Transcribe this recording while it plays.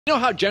You know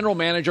how general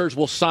managers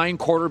will sign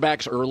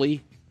quarterbacks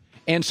early?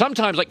 And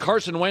sometimes, like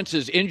Carson Wentz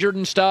is injured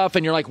and stuff,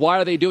 and you're like, why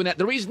are they doing that?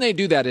 The reason they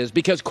do that is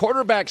because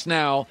quarterbacks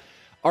now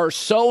are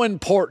so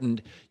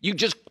important.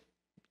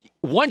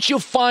 Once you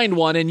find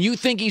one and you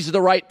think he's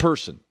the right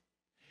person,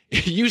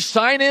 you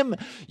sign him,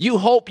 you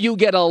hope you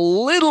get a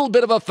little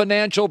bit of a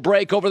financial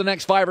break over the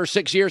next 5 or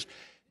 6 years.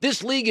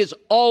 This league is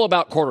all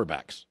about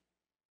quarterbacks.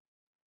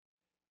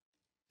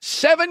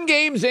 7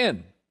 games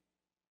in,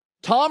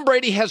 Tom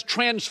Brady has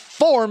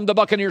transformed the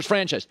Buccaneers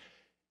franchise.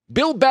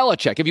 Bill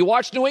Belichick, have you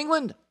watched New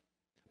England?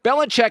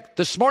 Belichick,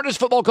 the smartest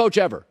football coach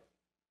ever,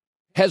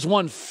 has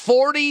won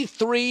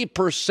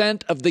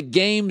 43% of the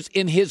games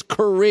in his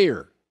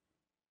career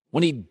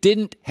when he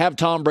didn't have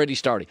Tom Brady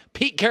starting.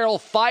 Pete Carroll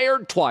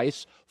fired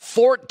twice,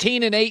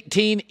 14 and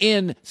 18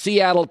 in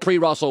Seattle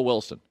pre-Russell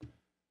Wilson.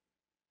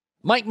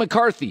 Mike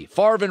McCarthy,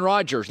 Favre and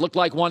Rodgers looked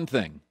like one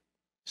thing.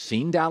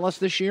 Seen Dallas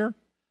this year?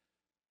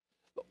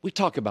 We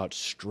talk about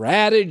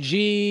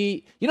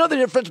strategy. You know the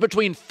difference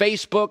between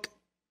Facebook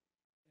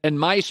and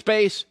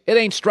MySpace? It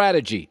ain't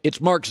strategy.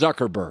 It's Mark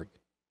Zuckerberg.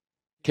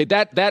 Okay,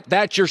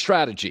 that's your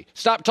strategy.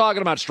 Stop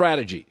talking about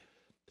strategy.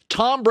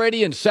 Tom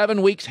Brady in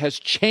 7 weeks has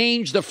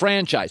changed the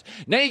franchise.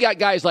 Now you got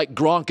guys like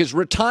Gronk is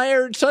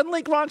retired.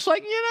 Suddenly Gronk's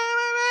like, maybe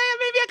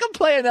I can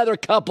play another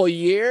couple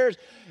years.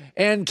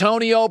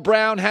 Antonio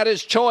Brown had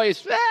his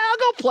choice. I'll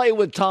go play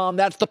with Tom.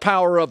 That's the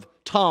power of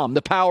Tom,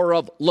 the power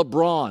of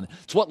LeBron.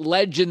 It's what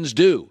legends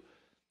do.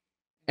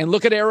 And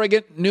look at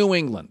arrogant New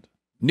England.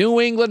 New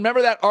England,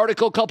 remember that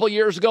article a couple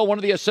years ago? One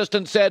of the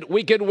assistants said,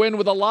 we could win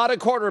with a lot of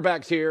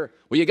quarterbacks here.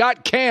 Well, you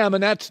got Cam,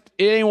 and it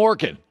ain't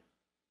working.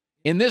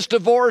 In this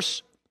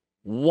divorce,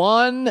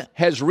 one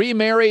has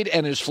remarried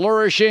and is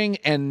flourishing,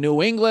 and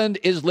New England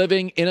is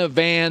living in a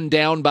van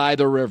down by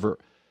the river.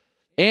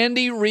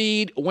 Andy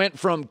Reid went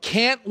from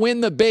can't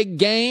win the big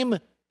game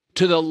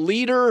to the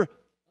leader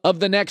of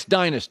the next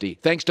dynasty,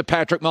 thanks to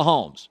Patrick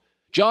Mahomes.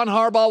 John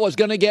Harbaugh was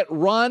going to get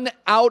run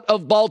out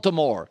of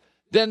Baltimore.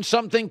 Then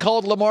something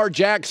called Lamar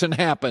Jackson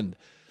happened.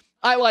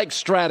 I like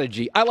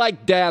strategy. I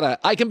like data.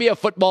 I can be a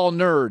football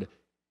nerd.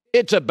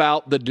 It's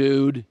about the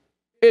dude.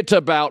 It's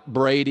about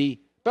Brady.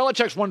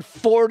 Belichick's won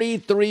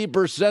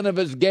 43% of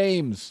his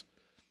games.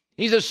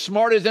 He's as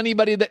smart as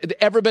anybody that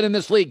ever been in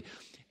this league.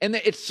 And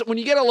it's when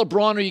you get a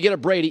LeBron or you get a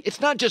Brady,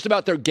 it's not just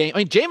about their game. I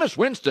mean, Jameis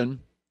Winston,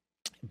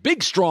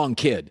 big, strong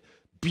kid.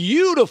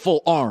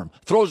 Beautiful arm.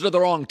 Throws to the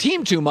wrong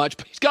team too much,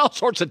 but he's got all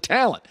sorts of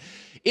talent.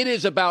 It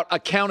is about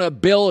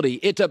accountability.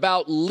 It's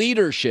about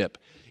leadership.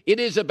 It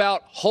is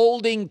about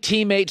holding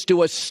teammates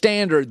to a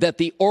standard that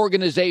the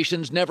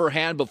organization's never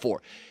had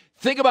before.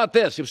 Think about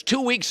this. It was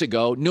 2 weeks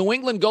ago. New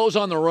England goes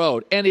on the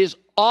road and is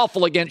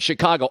awful against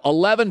Chicago.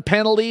 11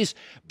 penalties.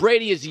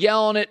 Brady is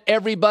yelling at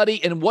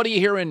everybody. And what do you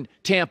hear in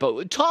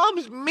Tampa?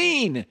 Tom's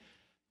mean.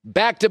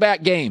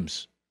 Back-to-back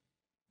games.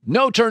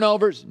 No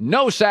turnovers,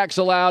 no sacks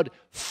allowed,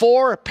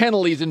 4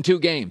 penalties in 2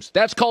 games.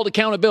 That's called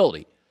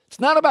accountability. It's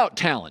not about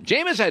talent.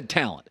 Jameis had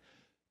talent.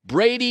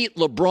 Brady,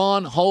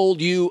 LeBron hold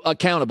you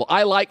accountable.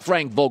 I like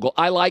Frank Vogel.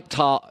 I like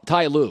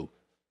Ty Lue.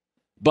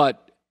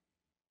 But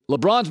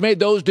LeBron's made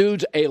those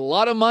dudes a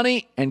lot of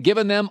money and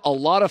given them a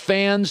lot of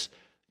fans.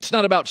 It's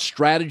not about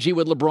strategy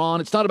with LeBron.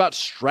 It's not about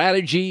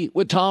strategy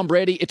with Tom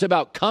Brady. It's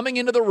about coming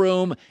into the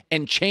room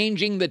and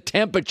changing the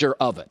temperature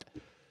of it.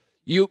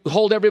 You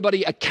hold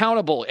everybody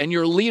accountable and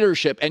your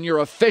leadership and your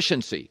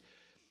efficiency.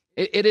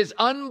 It is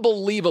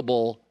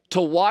unbelievable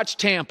to watch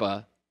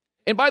Tampa.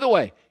 And by the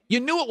way, you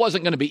knew it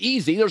wasn't going to be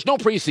easy. There's no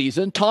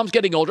preseason. Tom's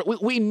getting older.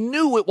 We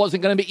knew it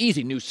wasn't going to be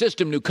easy. New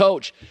system, new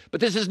coach.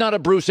 But this is not a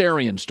Bruce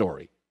Arians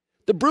story.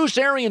 The Bruce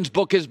Arians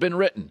book has been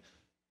written.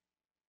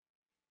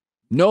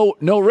 No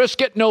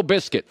risk it, no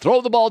biscuit. Throw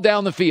the ball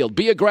down the field.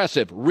 Be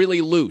aggressive, really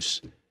loose.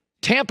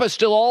 Tampa's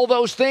still all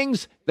those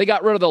things. They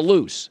got rid of the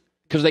loose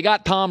because they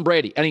got Tom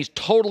Brady, and he's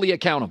totally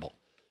accountable.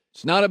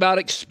 It's not about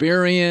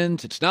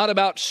experience. It's not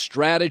about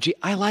strategy.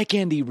 I like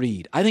Andy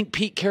Reid. I think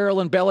Pete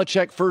Carroll and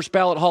Belichick, first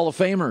ballot Hall of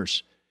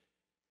Famers.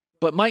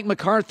 But Mike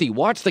McCarthy,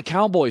 watch the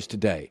Cowboys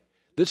today.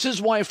 This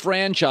is why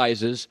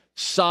franchises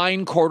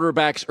sign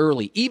quarterbacks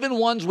early, even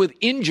ones with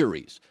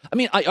injuries. I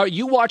mean, are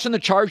you watching the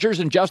Chargers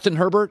and Justin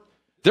Herbert?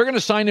 They're going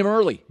to sign him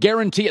early.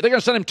 Guarantee it. They're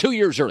going to sign him 2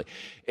 years early.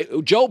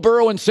 Joe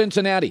Burrow in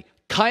Cincinnati.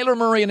 Kyler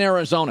Murray in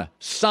Arizona.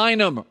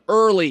 Sign him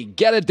early.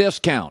 Get a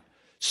discount.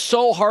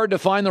 So hard to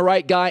find the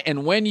right guy.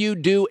 And when you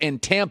do,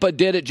 and Tampa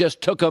did, it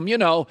just took them,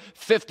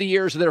 50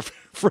 years of their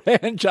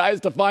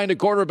franchise to find a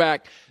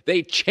quarterback.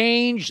 They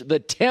changed the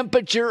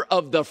temperature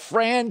of the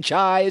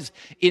franchise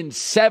in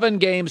 7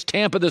 games.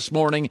 Tampa this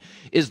morning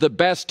is the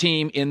best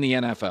team in the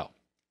NFL.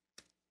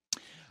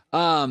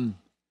 All right,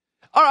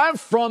 I'm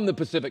from the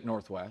Pacific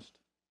Northwest.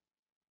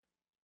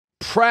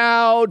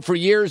 Proud for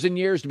years and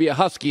years to be a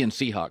Husky and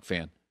Seahawk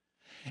fan.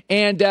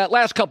 And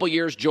last couple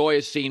years, Joy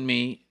has seen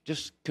me.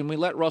 Can we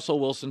let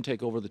Russell Wilson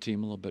take over the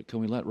team a little bit? Can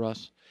we let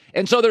Russ?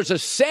 And so there's a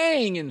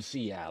saying in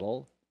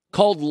Seattle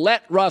called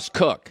let Russ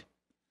cook.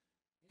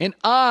 And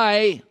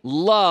I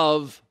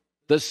love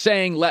the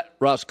saying let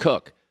Russ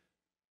cook.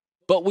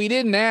 But we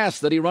didn't ask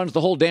that he runs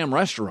the whole damn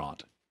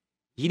restaurant.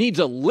 He needs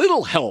a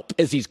little help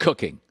as he's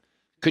cooking.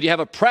 Could you have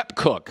a prep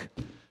cook?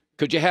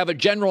 Could you have a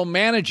general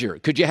manager?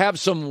 Could you have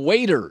some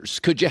waiters?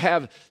 Could you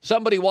have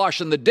somebody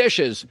washing the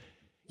dishes?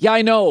 Yeah,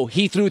 I know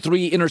he threw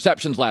 3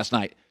 interceptions last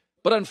night,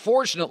 but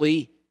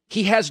unfortunately,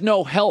 he has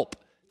no help.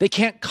 They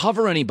can't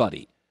cover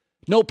anybody.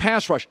 No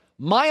pass rush.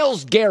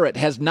 Myles Garrett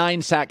has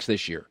 9 sacks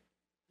this year.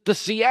 The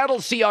Seattle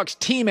Seahawks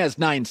team has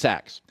 9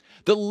 sacks.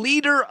 The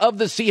leader of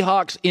the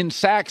Seahawks in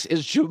sacks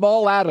is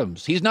Jamal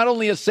Adams. He's not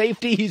only a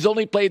safety, he's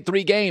only played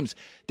 3 games.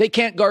 They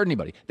can't guard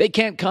anybody. They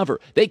can't cover.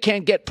 They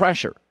can't get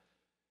pressure.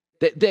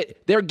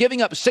 They're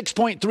giving up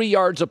 6.3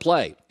 yards a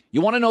play.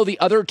 You want to know the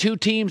other 2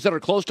 teams that are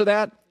close to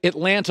that?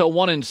 Atlanta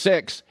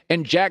 1-6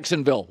 and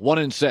Jacksonville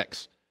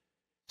 1-6.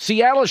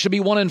 Seattle should be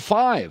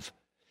 1-5.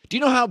 Do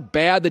you know how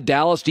bad the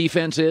Dallas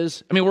defense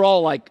is? I mean, we're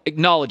all like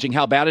acknowledging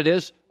how bad it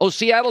is. Oh,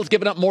 Seattle's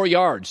given up more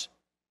yards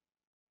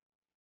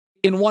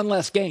in 1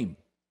 less game.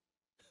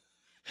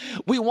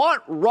 We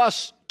want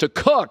Russ to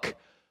cook,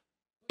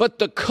 but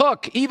the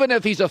cook, even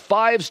if he's a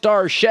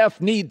 5-star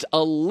chef, needs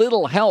a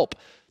little help.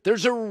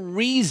 There's a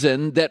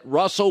reason that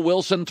Russell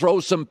Wilson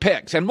throws some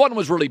picks, and one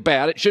was really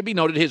bad. It should be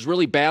noted his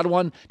really bad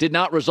one did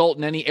not result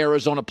in any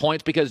Arizona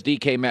points because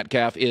DK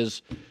Metcalf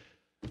is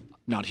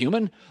not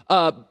human.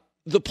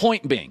 The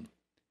point being,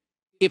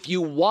 if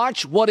you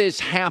watch what is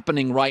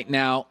happening right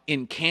now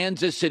in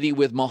Kansas City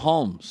with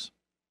Mahomes,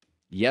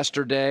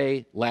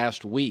 yesterday,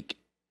 last week,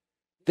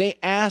 they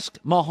ask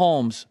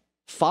Mahomes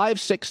 5,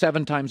 6,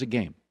 7 times a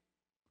game,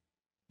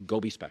 go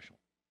be special.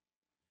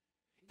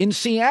 In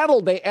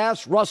Seattle, they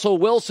asked Russell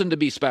Wilson to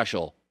be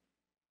special.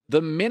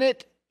 The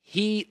minute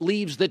he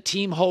leaves the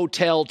team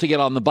hotel to get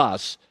on the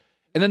bus,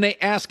 and then they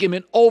ask him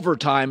in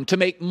overtime to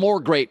make more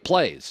great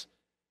plays.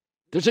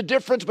 There's a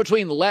difference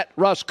between let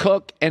Russ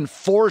cook and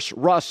force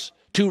Russ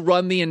to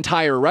run the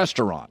entire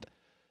restaurant.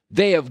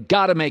 They have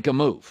got to make a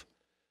move.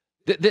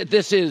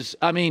 This is,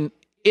 I mean,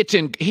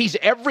 he's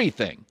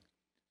everything.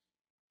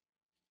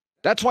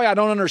 That's why I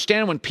don't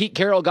understand when Pete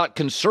Carroll got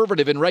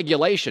conservative in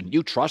regulation.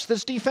 You trust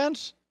this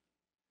defense?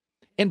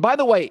 And by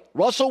the way,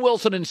 Russell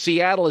Wilson in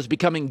Seattle is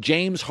becoming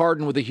James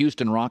Harden with the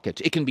Houston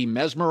Rockets. It can be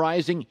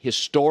mesmerizing,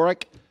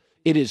 historic.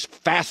 It is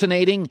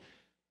fascinating.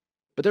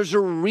 But there's a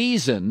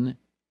reason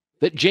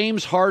that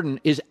James Harden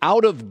is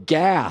out of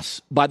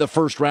gas by the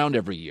first round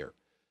every year.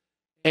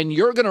 And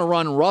you're going to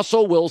run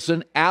Russell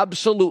Wilson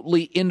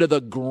absolutely into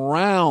the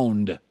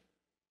ground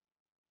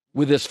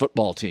with this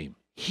football team.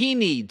 He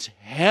needs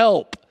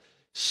help,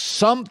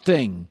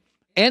 something,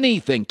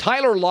 anything.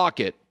 Tyler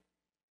Lockett,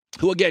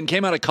 who again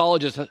came out of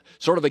college as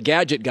sort of a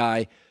gadget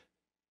guy,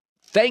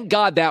 thank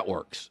God that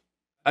works.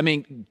 I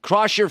mean,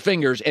 cross your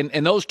fingers,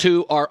 and those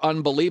 2 are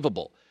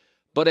unbelievable.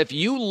 But if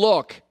you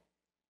look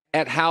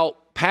at how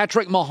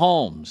Patrick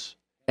Mahomes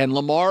and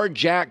Lamar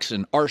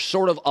Jackson are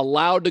sort of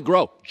allowed to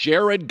grow.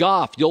 Jared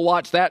Goff, you'll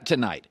watch that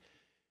tonight.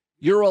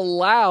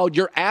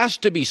 You're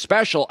asked to be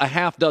special a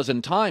half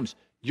dozen times.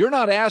 You're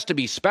not asked to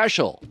be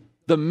special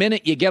the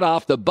minute you get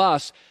off the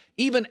bus,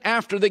 even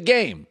after the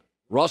game.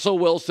 Russell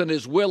Wilson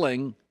is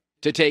willing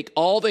to take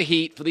all the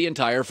heat for the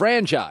entire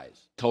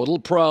franchise. Total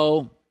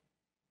pro.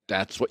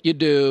 That's what you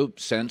do,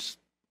 since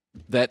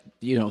that,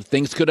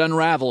 things could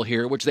unravel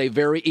here, which they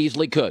very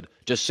easily could.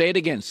 Just say it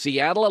again.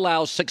 Seattle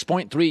allows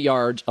 6.3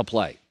 yards a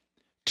play.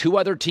 2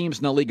 other teams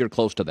in the league are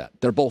close to that.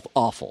 They're both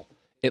awful.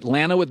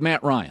 Atlanta with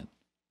Matt Ryan.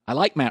 I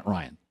like Matt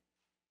Ryan.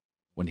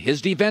 When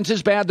his defense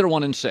is bad, they're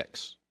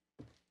 1-6.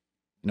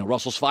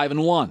 Russell's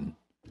 5-1.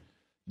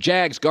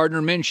 Jags,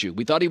 Gardner Minshew.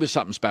 We thought he was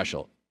something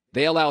special.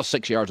 They allow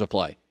 6 yards a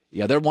play.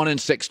 Yeah, they're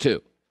 1-6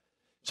 too.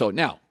 So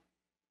now,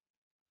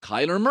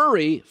 Kyler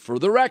Murray, for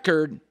the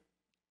record,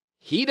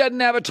 he doesn't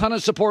have a ton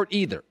of support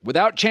either.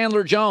 Without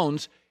Chandler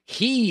Jones,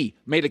 he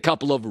made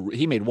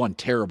one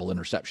terrible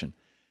interception.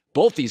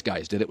 Both these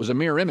guys did. It was a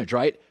mirror image,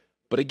 right?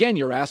 But again,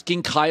 you're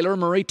asking Kyler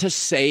Murray to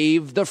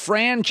save the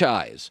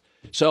franchise.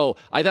 So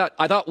I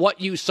thought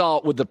what you saw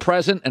with the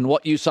present and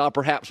what you saw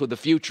perhaps with the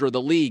future of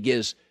the league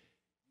is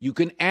you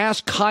can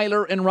ask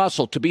Kyler and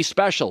Russell to be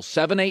special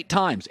 7-8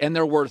 times, and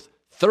they're worth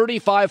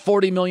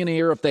 $35-40 million a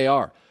year if they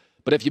are.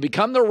 But if you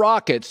become the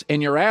Rockets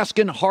and you're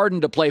asking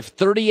Harden to play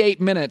 38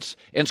 minutes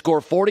and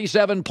score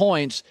 47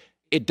 points,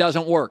 it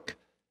doesn't work.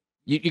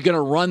 You're going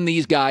to run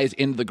these guys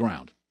into the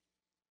ground.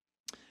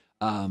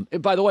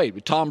 And by the way,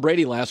 Tom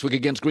Brady last week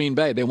against Green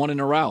Bay, they won in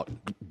a rout.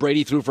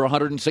 Brady threw for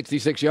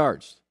 166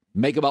 yards.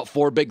 Make about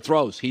 4 big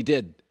throws. He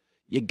did.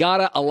 You got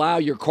to allow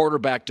your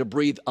quarterback to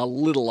breathe a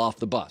little off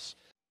the bus.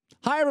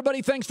 Hi,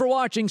 everybody. Thanks for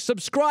watching.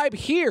 Subscribe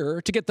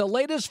here to get the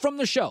latest from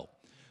the show.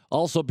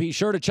 Also, be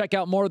sure to check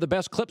out more of the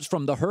best clips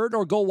from The Herd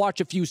or go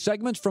watch a few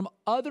segments from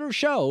other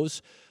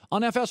shows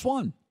on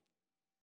FS1.